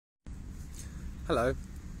Hello,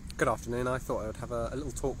 good afternoon. I thought I would have a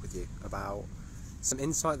little talk with you about some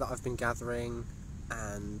insight that I've been gathering,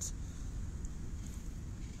 and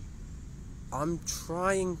I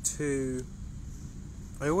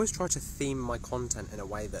always try to theme my content in a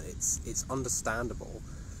way that it's understandable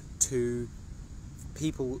to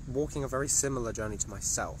people walking a very similar journey to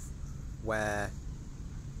myself, where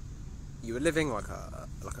you are living like a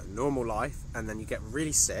normal life, and then you get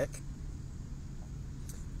really sick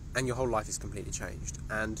and your whole life is completely changed,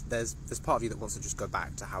 and there's part of you that wants to just go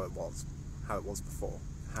back to how it was before,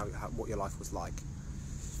 what your life was like.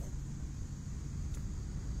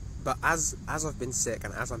 But as I've been sick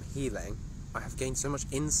and as I'm healing, I have gained so much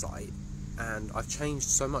insight and I've changed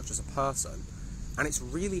so much as a person, and it's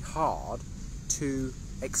really hard to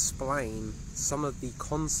explain some of the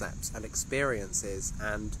concepts and experiences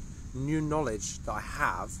and new knowledge that I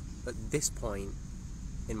have at this point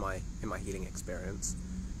in my healing experience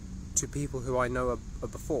to people who I know are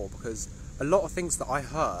before, because a lot of things that I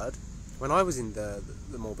heard when I was in the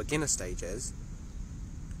more beginner stages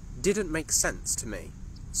didn't make sense to me.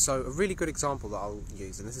 So a really good example that I'll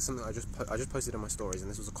use, and this is something I just posted on my stories, and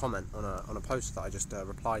this was a comment on a post that I just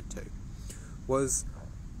replied to, was,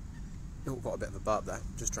 oh, got a bit of a burp there,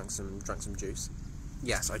 just drank some juice.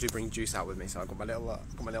 Yes, I do bring juice out with me, so I've got my little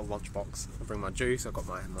lunchbox. I bring my juice, I've got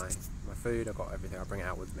my food, I've got everything, I bring it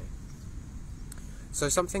out with me. So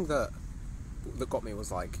something that got me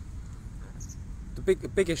was like, the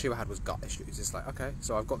big issue I had was gut issues. It's like, okay,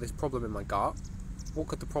 so I've got this problem in my gut, what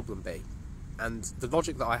could the problem be? And the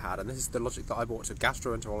logic that I had, and this is the logic that I brought to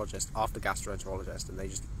gastroenterologist after gastroenterologist, and they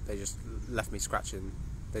just left me scratching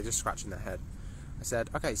their head. I said,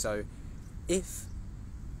 okay, so if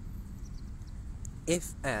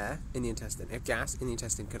air in the intestine, if gas in the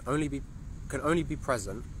intestine can only be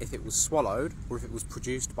present if it was swallowed or if it was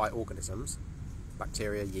produced by organisms,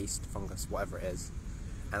 bacteria, yeast, fungus, whatever it is,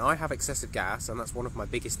 and I have excessive gas, and that's one of my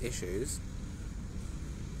biggest issues,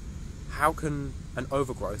 how can an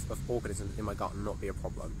overgrowth of organisms in my gut not be a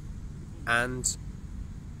problem? And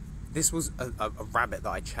this was a rabbit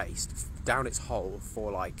that I chased down its hole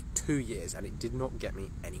for like 2 years, and it did not get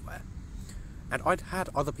me anywhere. And I'd had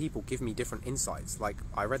other people give me different insights. Like,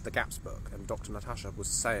 I read the GAPS book, and Dr. Natasha was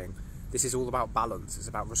saying, this is all about balance. It's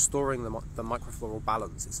about restoring the microfloral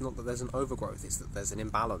balance. It's not that there's an overgrowth, it's that there's an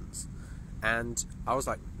imbalance. And I was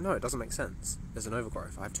like, no, it doesn't make sense. There's an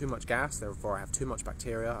overgrowth. I have too much gas, therefore I have too much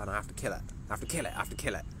bacteria, and I have to kill it. I have to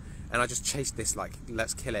kill it. And I just chased this, like,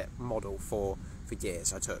 let's kill it model for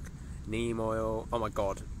years. I took neem oil. Oh my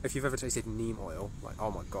god. If you've ever tasted neem oil, like,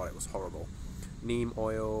 oh my god, it was horrible. Neem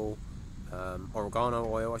oil, oregano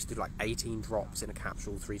oil. I used to do like 18 drops in a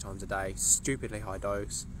capsule 3 times a day. Stupidly high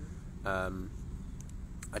dose. I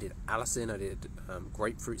did allicin, I did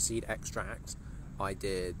grapefruit seed extract, I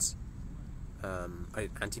did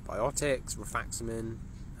antibiotics, rifaximin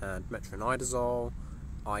and metronidazole,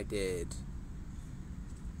 I did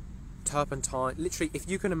turpentine. Literally, if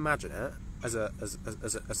you can imagine it as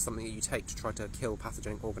something that you take to try to kill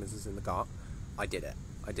pathogenic organisms in the gut, I did it.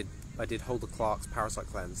 I did Holder Clark's Parasite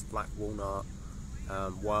Cleanse, black walnut,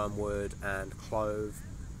 wormwood and clove.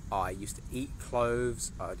 I used to eat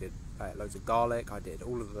cloves. I ate loads of garlic. I did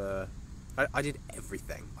all of I did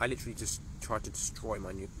everything. I literally just tried to destroy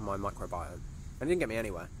my microbiome, and it didn't get me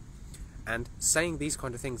anywhere. And saying these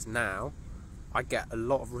kind of things now, I get a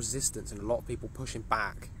lot of resistance and a lot of people pushing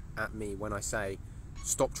back at me when I say,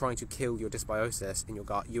 stop trying to kill your dysbiosis in your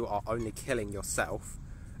gut. You are only killing yourself.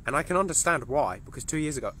 And I can understand why, because 2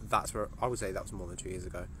 years ago, I would say that was more than 2 years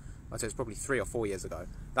ago. I'd say it's probably 3 or 4 years ago.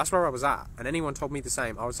 That's where I was at. And anyone told me the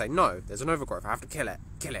same, I would say, no, there's an overgrowth. I have to kill it.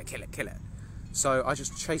 So I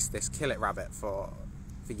just chased this kill it rabbit for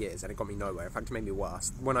years, and it got me nowhere. In fact, it made me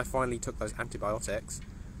worse. When I finally took those antibiotics,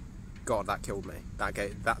 God, that killed me.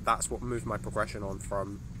 That's what moved my progression on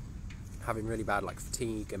from having really bad like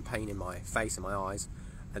fatigue and pain in my face and my eyes,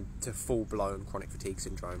 and to full-blown chronic fatigue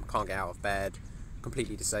syndrome. Can't get out of bed,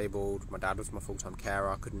 completely disabled. My dad was my full-time carer.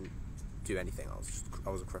 I couldn't do anything. I was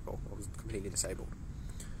a cripple. I was completely disabled.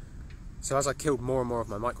 So as I killed more and more of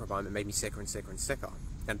my microbiome, it made me sicker and sicker and sicker.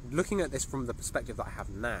 And looking at this from the perspective that I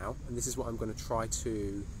have now, and this is what I'm going to try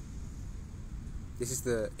to, this is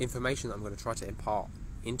the information that I'm going to try to impart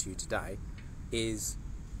into you today, is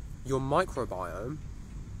your microbiome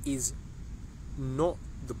is not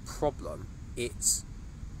the problem, it's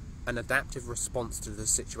an adaptive response to the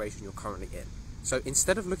situation you're currently in. So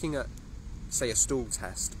instead of looking at, say, a stool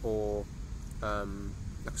test, or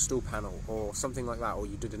like a stool panel or something like that, or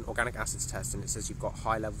you did an organic acids test and it says you've got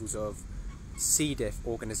high levels of C. diff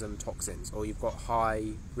organism toxins, or you've got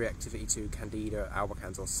high reactivity to Candida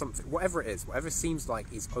albicans or something, whatever it is, whatever seems like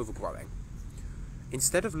is overgrowing,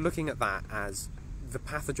 instead of looking at that as the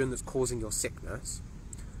pathogen that's causing your sickness,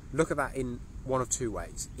 look at that in one of two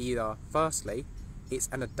ways. Either, firstly, it's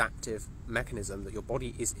an adaptive mechanism that your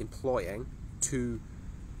body is employing to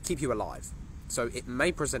keep you alive. So it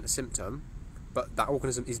may present a symptom, but that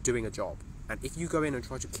organism is doing a job. And if you go in and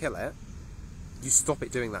try to kill it, you stop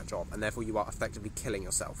it doing that job, and therefore you are effectively killing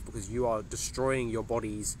yourself, because you are destroying your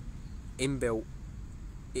body's inbuilt...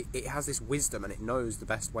 It has this wisdom, and it knows the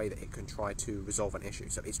best way that it can try to resolve an issue.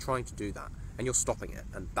 So it's trying to do that, and you're stopping it,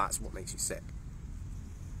 and that's what makes you sick.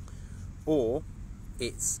 Or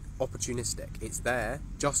it's opportunistic. It's there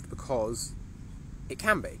just because it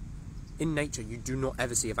can be. In nature, you do not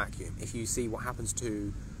ever see a vacuum. If you see what happens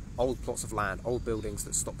to old plots of land, old buildings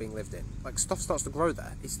that stop being lived in, like, stuff starts to grow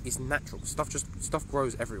there. It's natural. Stuff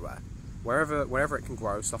grows everywhere. Wherever it can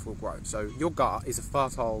grow, stuff will grow. So your gut is a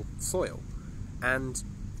fertile soil, and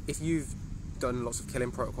if you've done lots of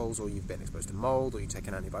killing protocols, or you've been exposed to mold, or you've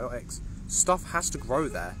taken antibiotics, stuff has to grow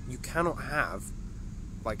there. You cannot have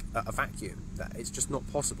like a vacuum. That it's just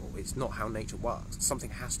not possible. It's not how nature works. Something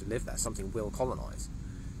has to live there. Something will colonize.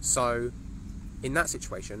 So in that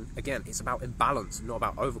situation, again, it's about imbalance, not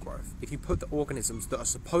about overgrowth. If you put the organisms that are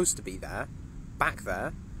supposed to be there back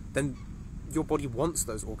there, then your body wants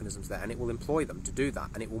those organisms there, and it will employ them to do that,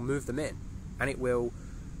 and it will move them in, and it will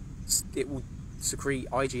secrete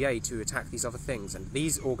IgA to attack these other things, and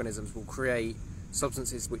these organisms will create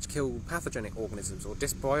substances which kill pathogenic organisms, or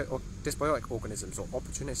dysbiotic organisms, or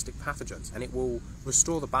opportunistic pathogens, and it will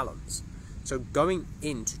restore the balance. So going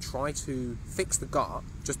in to try to fix the gut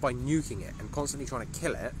just by nuking it and constantly trying to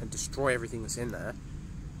kill it and destroy everything that's in there,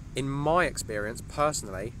 in my experience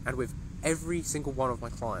personally, and with every single one of my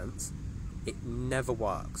clients, it never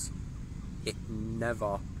works. It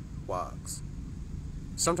never works.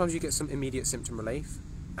 Sometimes you get some immediate symptom relief,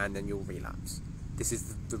 and then you'll relapse. This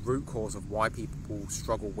is the root cause of why people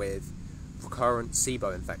struggle with recurrent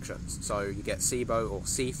SIBO infections. So you get SIBO or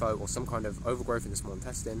SIFO, or some kind of overgrowth in the small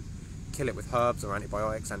intestine, kill it with herbs or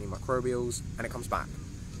antibiotics, antimicrobials, and it comes back.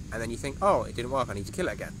 And then you think, oh, it didn't work, I need to kill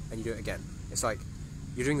it again. And you do it again. It's like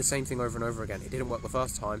you're doing the same thing over and over again. It didn't work the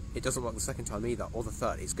first time, it doesn't work the second time either, or the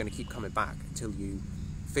third. It's going to keep coming back until you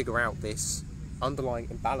figure out this underlying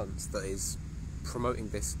imbalance that is promoting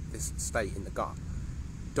this state in the gut.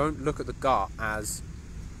 Don't look at the gut as...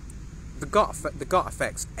 The gut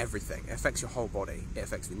affects everything. It affects your whole body. It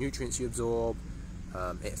affects the nutrients you absorb.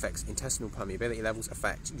 It affects intestinal permeability levels,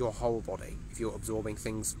 affect your whole body. If you're absorbing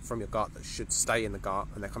things from your gut that should stay in the gut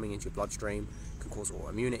and they're coming into your bloodstream, it can cause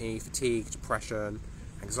autoimmunity, fatigue, depression,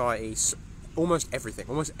 anxiety, almost everything.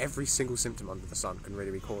 Almost every single symptom under the sun can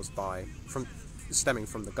really be caused stemming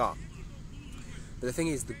from the gut. But the thing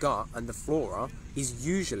is, the gut and the flora is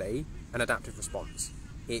usually an adaptive response.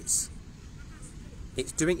 It's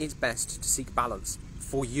doing its best to seek balance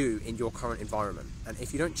for you in your current environment. And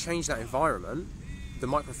if you don't change that environment, the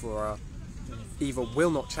microflora either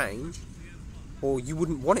will not change, or you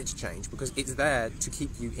wouldn't want it to change, because it's there to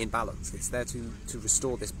keep you in balance. It's there to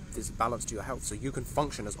restore this balance to your health, so you can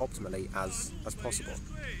function as optimally as possible.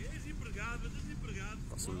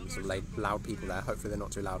 Got some loud people there. Hopefully they're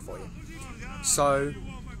not too loud for you. So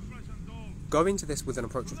go into this with an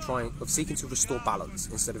approach of seeking to restore balance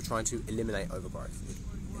instead of trying to eliminate overgrowth.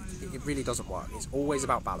 It really doesn't work. It's always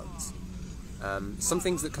about balance. Some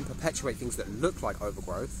things that can perpetuate things that look like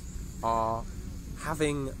overgrowth are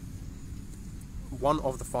having one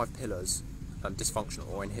of the 5 pillars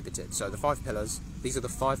dysfunctional or inhibited. So the 5 pillars, these are the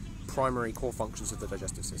 5 primary core functions of the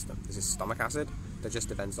digestive system. This is stomach acid,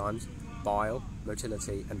 digestive enzymes, bile,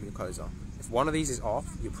 motility, and mucosa. If one of these is off,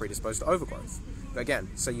 you're predisposed to overgrowth. But again,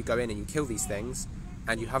 so you go in and you kill these things,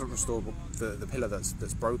 and you haven't restored the pillar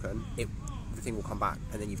that's broken, the thing will come back,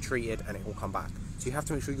 and then you've treated and it will come back. So you have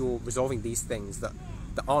to make sure you're resolving these things that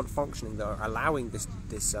aren't functioning, that are allowing this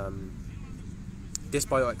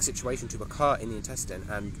dysbiotic situation to occur in the intestine,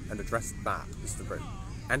 and address that is the root.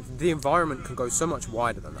 And the environment can go so much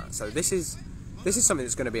wider than that. So this is something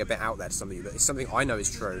that's going to be a bit out there to some of you, but it's something I know is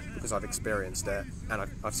true because I've experienced it, and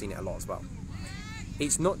I've seen it a lot as well.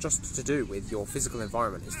 It's not just to do with your physical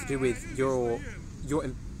environment, it's to do with your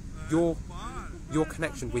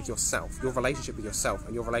connection with yourself, your relationship with yourself,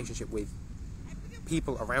 and your relationship with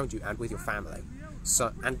people around you, and with your family,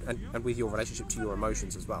 so and with your relationship to your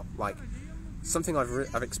emotions as well. Like, something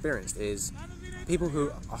I've experienced is people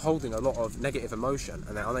who are holding a lot of negative emotion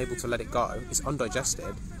and they're unable to let it go, it's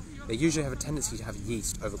undigested. They usually have a tendency to have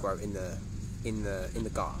yeast overgrow in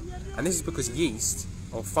the gut, and this is because yeast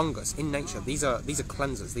or fungus in nature, these are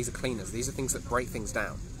cleansers, these are cleaners, these are things that break things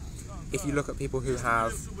down. if you look at people who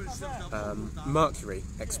have mercury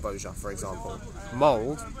exposure, for example,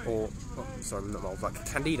 mold, sorry, not mold, like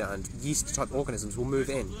candida and yeast type organisms will move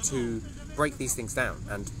in to break these things down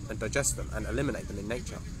and digest them and eliminate them in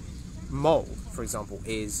nature. Mold, for example,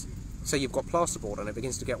 is, say you've got plasterboard and it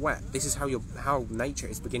begins to get wet. This is how nature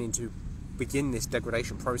is beginning to begin this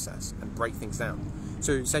degradation process and break things down.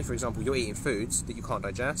 So say, for example, you're eating foods that you can't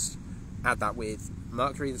digest, add that with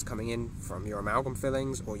mercury that's coming in from your amalgam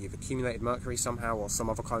fillings, or you've accumulated mercury somehow, or some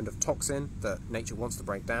other kind of toxin that nature wants to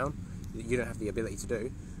break down that you don't have the ability to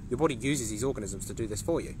do. Your body uses these organisms to do this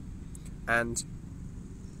for you. And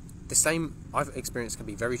the same I've experienced can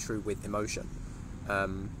be very true with emotion.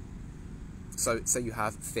 So say you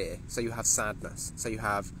have fear, say you have sadness, say you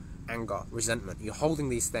have anger, resentment. You're holding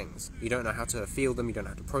these things. You don't know how to feel them, you don't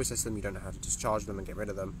know how to process them, you don't know how to discharge them and get rid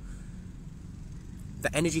of them.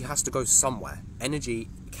 The energy has to go somewhere. Energy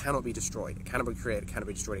cannot be destroyed. It cannot be created, it cannot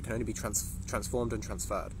be destroyed. It can only be transformed and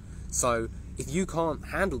transferred. So if you can't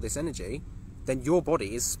handle this energy, then your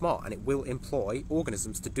body is smart and it will employ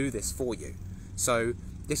organisms to do this for you. So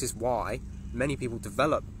this is why many people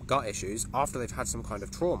develop gut issues after they've had some kind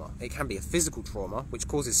of trauma. It can be a physical trauma, which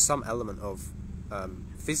causes some element of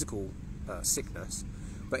physical sickness,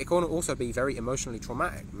 but it can also be very emotionally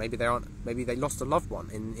traumatic. Maybe they lost a loved one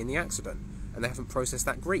in the accident and they haven't processed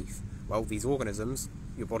that grief. Well, these organisms,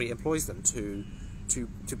 your body employs them to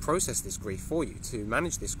process this grief for you, to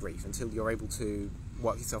manage this grief until you're able to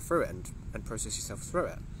work yourself through it and process yourself through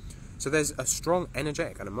it. So there's a strong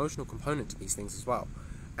energetic and emotional component to these things as well.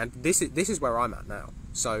 And this is where I'm at now.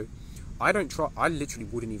 So I literally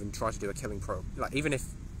wouldn't even try to do a killing probe. Like, even if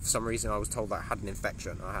for some reason I was told that I had an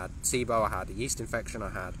infection, I had SIBO, I had a yeast infection,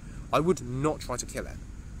 I would not try to kill it,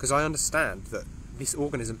 because I understand that this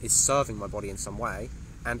organism is serving my body in some way,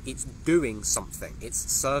 and it's doing something. It's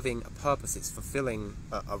serving a purpose. It's fulfilling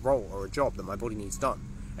a role or a job that my body needs done.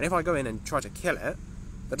 And if I go in and try to kill it,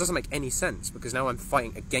 that doesn't make any sense, because now I'm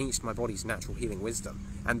fighting against my body's natural healing wisdom.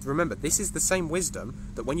 And remember, this is the same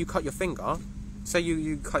wisdom that when you cut your finger, say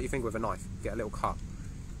you cut your finger with a knife, you get a little cut.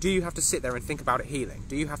 Do you have to sit there and think about it healing?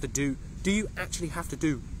 Do you actually have to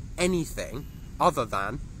do anything other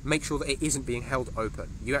than make sure that it isn't being held open?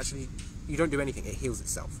 You don't do anything, it heals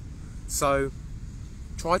itself. So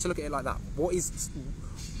try to look at it like that. What is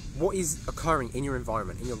occurring in your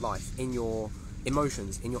environment, in your life, in your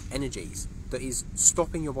emotions, in your energies, that is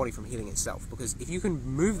stopping your body from healing itself? Because if you can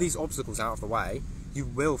move these obstacles out of the way, you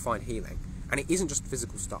will find healing. And it isn't just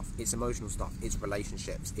physical stuff, it's emotional stuff, it's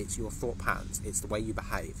relationships, it's your thought patterns, it's the way you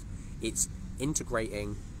behave, it's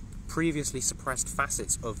integrating previously suppressed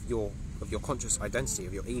facets of your conscious identity,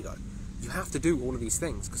 of your ego. You have to do all of these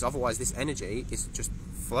things, because otherwise this energy is just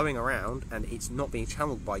flowing around and it's not being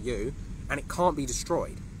channeled by you, and it can't be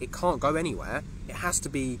destroyed. It can't go anywhere. It has to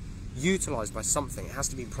be utilised by something, it has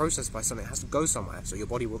to be processed by something, it has to go somewhere, so your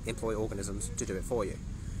body will employ organisms to do it for you.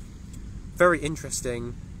 Very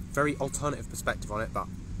interesting, very alternative perspective on it, but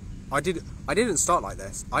I didn't start like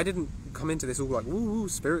this. I didn't come into this all like, woo,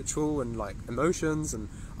 spiritual and like emotions, and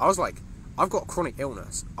I was like, I've got chronic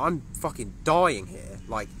illness. I'm fucking dying here.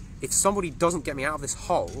 Like, if somebody doesn't get me out of this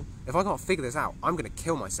hole, if I can't figure this out, I'm gonna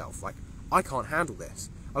kill myself. Like, I can't handle this.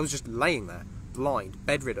 I was just laying there, blind,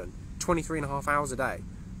 bedridden, 23.5 hours a day,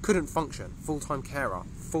 couldn't function, full-time carer,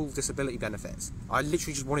 full disability benefits. I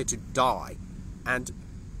literally just wanted to die. And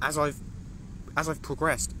as I've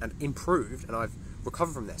progressed and improved and I've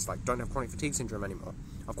recovered from this, like, don't have chronic fatigue syndrome anymore,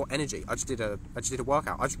 I've got energy. I just did a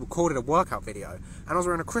workout. I just recorded a workout video, and I was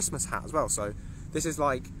wearing a Christmas hat as well. So this is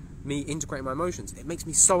like me integrating my emotions. It makes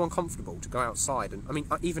me so uncomfortable to go outside, and I mean,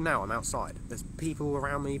 even now I'm outside. There's people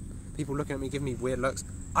around me, people looking at me, giving me weird looks.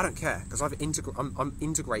 I don't care, because I'm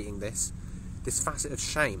integrating this facet of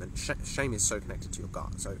shame, and shame is so connected to your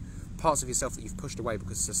gut. So parts of yourself that you've pushed away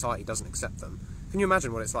because society doesn't accept them. Can you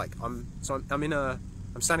imagine what it's like? I'm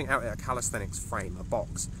standing out at a calisthenics frame, a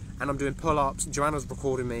box, and I'm doing pull-ups. Joanna's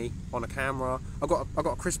recording me on a camera. I've got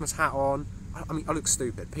a Christmas hat on. I mean, I look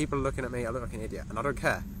stupid. People are looking at me. I look like an idiot, and I don't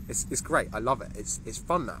care. It's great. I love it. It's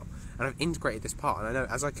fun now, and I've integrated this part. And I know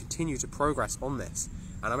as I continue to progress on this,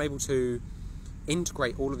 and I'm able to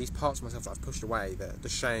integrate all of these parts of myself that I've pushed away, the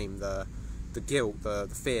shame, the guilt, the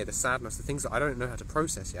fear, the sadness, the things that I don't know how to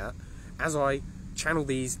process yet, as I channel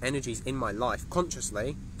these energies in my life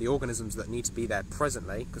consciously, the organisms that need to be there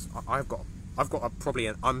presently, because I've got probably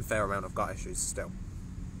an unfair amount of gut issues still.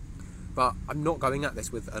 But I'm not going at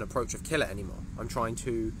this with an approach of kill it anymore. I'm trying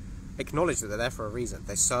to acknowledge that they're there for a reason.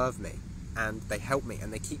 They serve me, and they help me,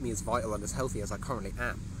 and they keep me as vital and as healthy as I currently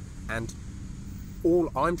am. And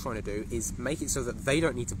all I'm trying to do is make it so that they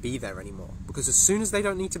don't need to be there anymore. Because as soon as they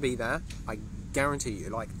don't need to be there, I guarantee you,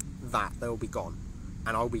 like, that, they'll be gone,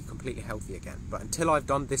 and I'll be completely healthy again. But until I've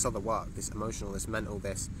done this other work, this emotional, this mental,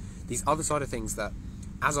 these other side of things that,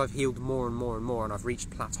 as I've healed more and more and more, and I've reached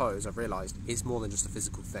plateaus, I've realised it's more than just a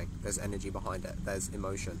physical thing. There's energy behind it, there's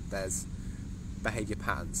emotion, there's behaviour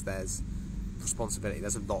patterns, there's responsibility,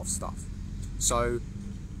 there's a lot of stuff. So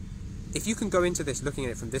if you can go into this looking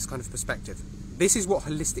at it from this kind of perspective, this is what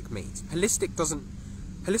holistic means.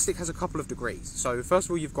 Holistic has a couple of degrees. So first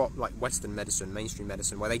of all, you've got like Western medicine, mainstream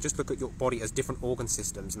medicine, where they just look at your body as different organ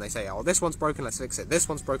systems, and they say, oh, this one's broken, let's fix it. This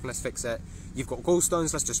one's broken, let's fix it. You've got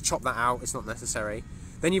gallstones, let's just chop that out, it's not necessary.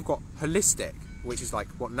 Then you've got holistic, which is like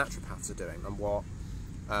what naturopaths are doing, and what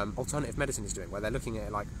alternative medicine is doing, where they're looking at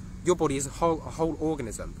it like, your body is a whole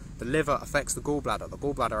organism. The liver affects the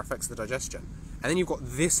gallbladder affects the digestion. And then you've got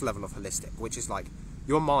this level of holistic, which is like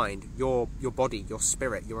your mind, your body, your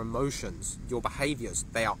spirit, your emotions, your behaviours,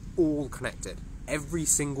 they are all connected. Every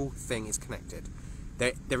single thing is connected.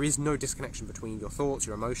 There is no disconnection between your thoughts,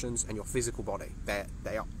 your emotions, and your physical body.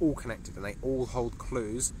 They are all connected, and they all hold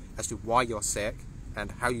clues as to why you're sick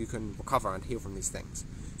and how you can recover and heal from these things.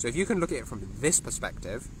 So if you can look at it from this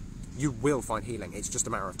perspective, you will find healing. It's just a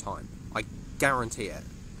matter of time. I guarantee it.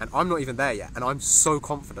 And I'm not even there yet, and I'm so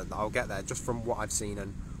confident that I'll get there just from what I've seen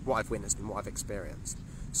and what I've witnessed and what I've experienced.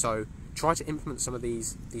 So try to implement some of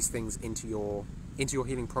these things into your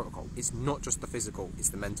healing protocol. It's not just the physical, it's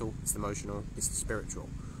the mental, it's the emotional, it's the spiritual.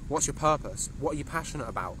 What's your purpose? What are you passionate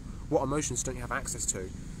about? What emotions don't you have access to?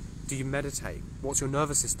 Do you meditate? What's your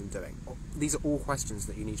nervous system doing? These are all questions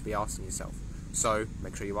that you need to be asking yourself. So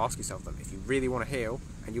make sure you ask yourself them. If you really want to heal,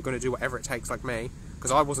 and you're going to do whatever it takes, like me,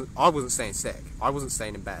 because I wasn't staying sick. I wasn't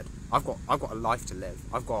staying in bed. I've got a life to live.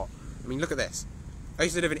 I mean, look at this. I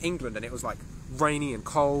used to live in England, and it was like rainy and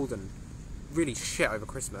cold and really shit over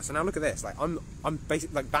Christmas. And now look at this. Like I'm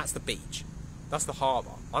basically like, that's the beach. That's the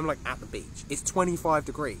harbour. I'm like at the beach. It's 25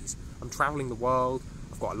 degrees. I'm travelling the world.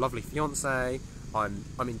 I've got a lovely fiance. I'm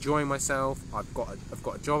enjoying myself. I've got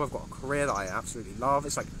a job. I've got a career that I absolutely love.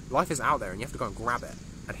 It's like life is out there, and you have to go and grab it.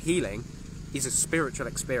 And healing is a spiritual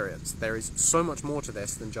experience. There is so much more to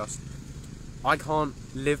this than just, I can't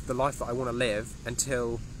live the life that I want to live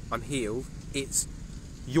until I'm healed. It's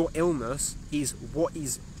your illness is what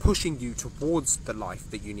is pushing you towards the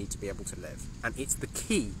life that you need to be able to live. And it's the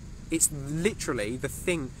key. It's literally the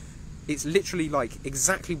thing. It's literally like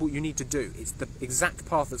exactly what you need to do. It's the exact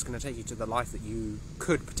path that's going to take you to the life that you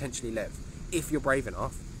could potentially live, if you're brave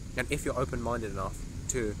enough and if you're open-minded enough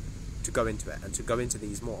to go into it and to go into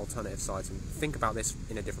these more alternative sides and think about this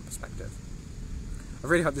in a different perspective. I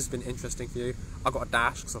really hope this has been interesting for you. I've got a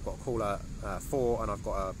dash because I've got a call at 4 and I've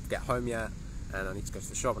got to get home yet, and I need to go to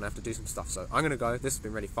the shop and I have to do some stuff, so I'm going to go. This has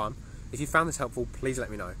been really fun. If you found this helpful, please let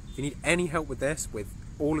me know. If you need any help with this, with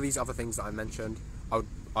all of these other things that I mentioned,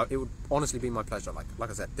 it would honestly be my pleasure. Like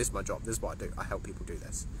I said, this is my job, this is what I do. I help people do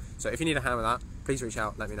this. So if you need a hand with that, please reach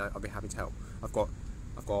out, let me know. I'll be happy to help. I've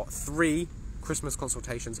got 3 Christmas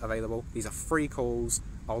consultations available. These are free calls.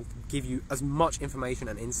 I'll give you as much information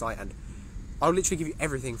and insight, and I'll literally give you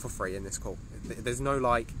everything for free in this call. There's no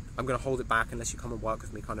like, I'm going to hold it back unless you come and work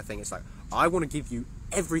with me kind of thing. It's like, I want to give you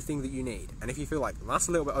everything that you need. And if you feel like that's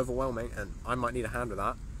a little bit overwhelming and I might need a hand with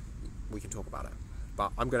that, we can talk about it.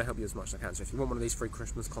 But I'm going to help you as much as I can. So if you want one of these free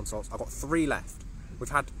Christmas consults, I've got 3 left. We've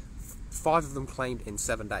had 5 of them claimed in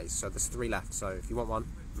 7 days, so there's 3 left. So if you want one,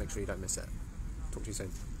 make sure you don't miss it. Talk to you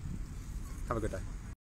soon. Have a good day.